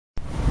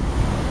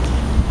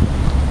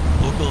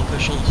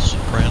officials,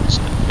 friends,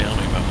 and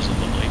family members of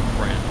the late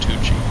Fran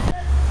Tucci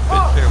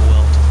bid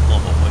farewell to the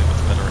former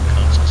Weymouth Veterans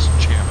Council's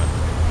chairman,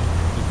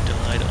 who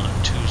died on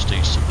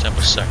Tuesday,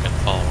 September 2nd,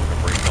 following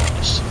a brief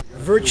illness.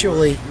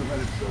 Virtually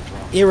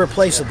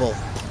irreplaceable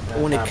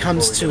when it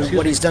comes to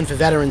what he's done for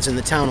veterans in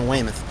the town of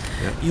Weymouth.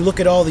 You look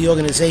at all the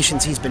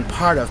organizations he's been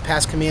part of,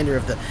 past commander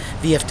of the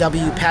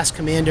VFW, past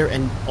commander,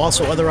 and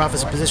also other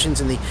officer positions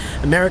in the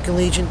American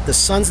Legion, the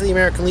Sons of the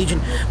American Legion,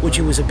 which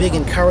he was a big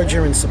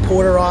encourager and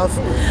supporter of.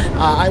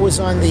 I was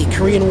on the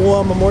Korean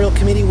War Memorial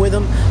Committee with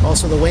him,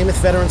 also the Weymouth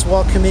Veterans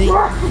War Committee.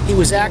 He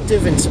was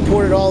active and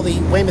supported all the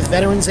Weymouth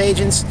veterans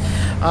agents.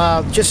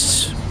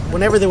 Just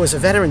whenever there was a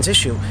veterans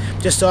issue,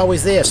 just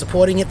always there,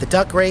 supporting it, the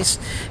duck race,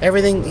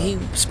 everything. He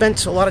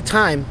spent a lot of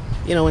time,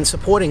 you know, in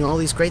supporting all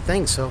these great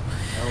things. So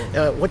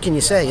what can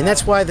you say? And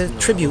that's why the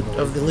tribute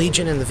of the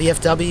Legion and the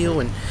VFW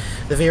and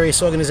the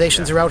various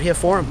organizations are out here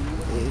for him.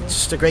 He's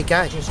just a great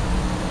guy.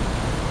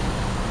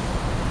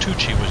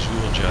 Tucci was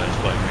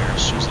eulogized by Mayor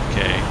Susan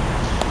Kay,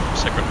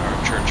 Sacred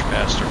Heart Church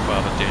pastor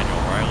Father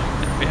Daniel Riley,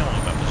 and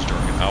family members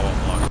during an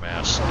hour-long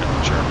mass at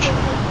the church.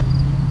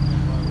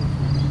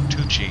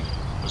 Tucci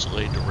was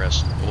laid to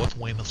rest in North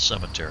Weymouth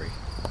Cemetery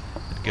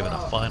and given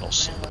a final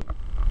salute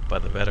by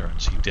the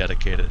veterans he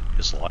dedicated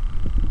his life.